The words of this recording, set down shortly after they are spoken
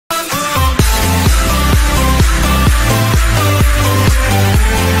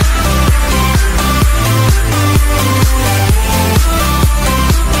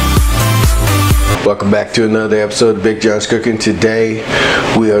Welcome back to another episode of Big John's Cooking. Today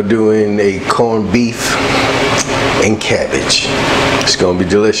we are doing a corned beef and cabbage. It's gonna be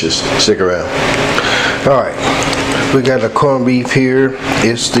delicious. Stick around. Alright, we got a corned beef here.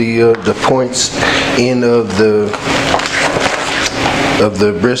 It's the points end of the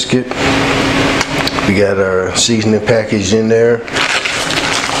brisket. We got our seasoning package in there.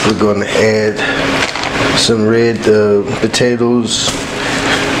 We're gonna add some red potatoes.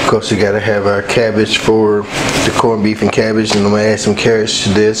 Of course, we gotta have our cabbage for the corned beef and cabbage, and I'm gonna add some carrots to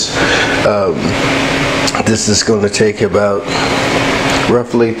this. This is gonna take about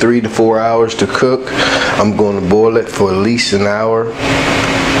roughly 3 to 4 hours to cook. I'm going to boil it for at least an hour,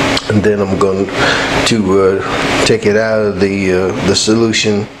 and then I'm going to take it out of the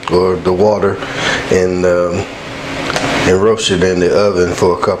solution or the water and roast it in the oven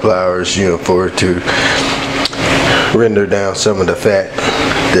for a couple hours, you know, for it to render down some of the fat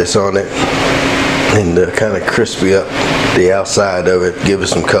that's on it and kind of crispy up the outside of it, give it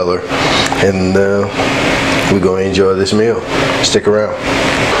some color, and we're going to enjoy this meal. Stick around.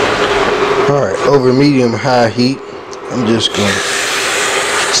 Alright, over medium-high heat, I'm just going to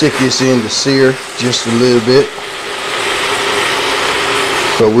stick this in to sear just a little bit.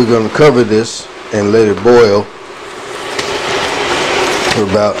 So we're going to cover this and let it boil for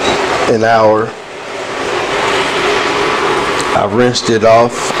about an hour. I've rinsed it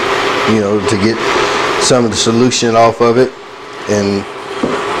off, you know, to get some of the solution off of it, and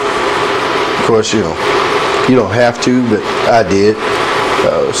of course, you know, you don't have to, but I did.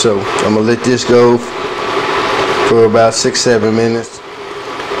 So I'm gonna let this go for about 6-7 minutes,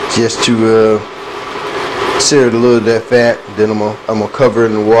 just to sear a little of that fat. Then I'm gonna cover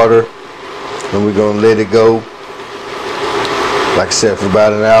it in water, and we're gonna let it go, like I said, for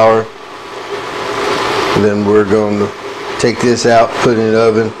about an hour. And then we're going to take this out, put it in the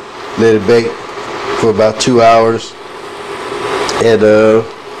oven, let it bake for about 2 hours at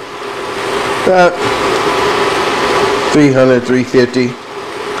about 300, 350,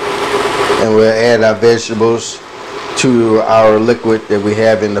 and we'll add our vegetables to our liquid that we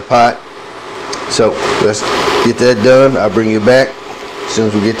have in the pot. So let's get that done. I'll bring you back as soon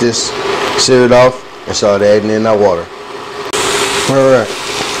as we get this seared off and start adding in our water. Alright,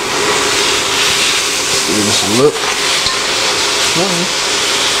 give this a look.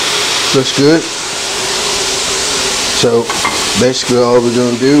 Looks good. So basically all we're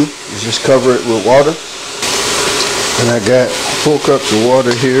going to do is just cover it with water. And I got 4 cups of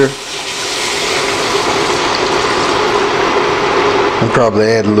water here. I'll probably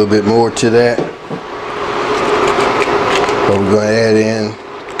add a little bit more to that. But we're going to add in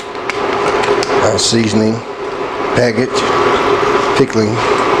our seasoning package, pickling,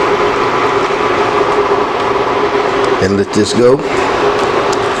 and let this go.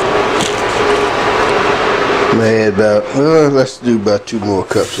 I'm going to add about, let's do about 2 more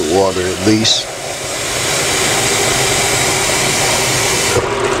cups of water at least.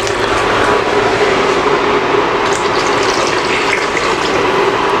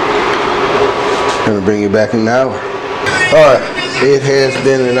 I'm going to bring it back in an hour. Alright, it has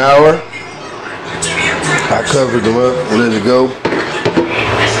been an hour. I covered them up and let it go.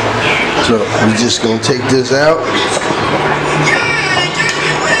 So I'm just going to take this out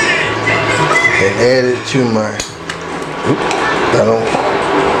and add it to my, I don't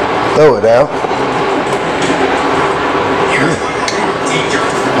throw it out.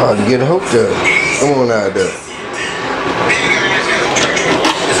 Hard to get a hook done. Come on out there.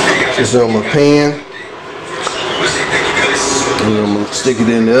 Just on my pan. And I'm going to stick it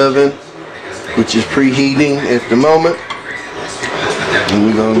in the oven, which is preheating at the moment. And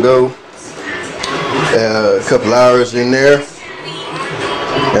we're going to go a couple hours in there,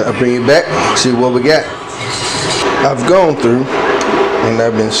 and I'll bring it back, see what we got. I've gone through and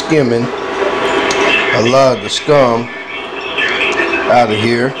I've been skimming a lot of the scum out of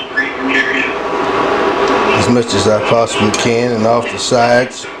here as much as I possibly can, and off the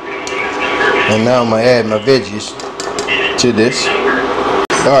sides. And now I'm going to add my veggies to this.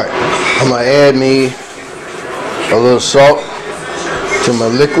 Alright, I'm going to add me a little salt to my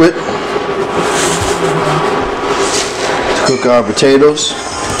liquid to cook our potatoes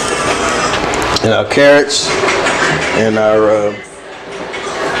and our carrots and our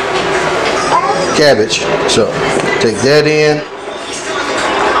cabbage. So take that in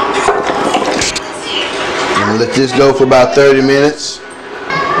and let this go for about 30 minutes.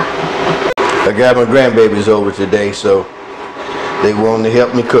 I got my grandbabies over today, so they wanted to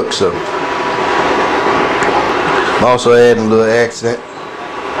help me cook, so I'm also adding a little accent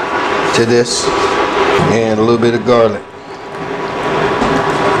to this and a little bit of garlic.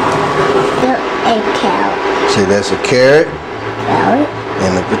 A Okay, that's a carrot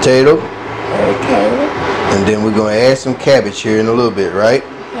and a potato. And then we're going to add some cabbage here in a little bit, right?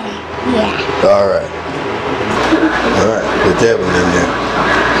 Yeah. All right. Put that one in there.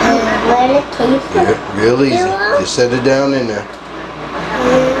 Real easy. Just set it down in there.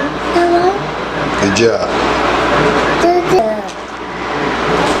 Good job.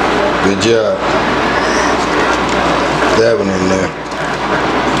 Good job. That one in there.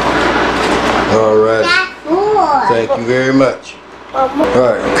 All right. Thank you very much. All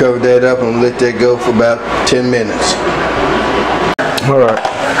right, cover that up and let that go for about 10 minutes. All right.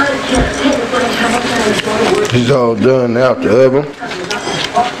 It's all done out the oven.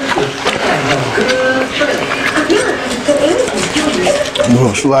 I'm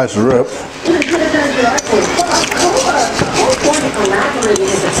gonna slice her up.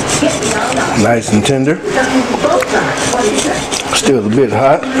 Nice and tender. Still a bit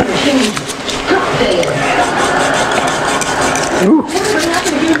hot. Ooh.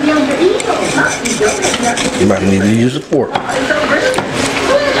 Might need to use a fork.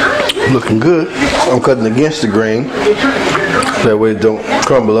 Looking good. I'm cutting against the grain. That way it don't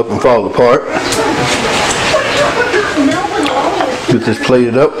crumble up and fall apart. Get this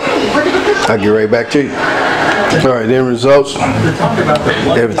plated up. I'll get right back to you. Alright, end results.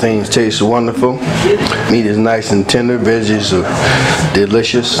 Everything tastes wonderful. Meat is nice and tender. Veggies are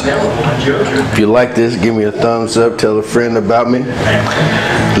delicious. If you like this, give me a thumbs up. Tell a friend about me.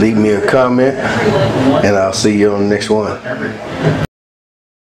 Leave me a comment. And I'll see you on the next one.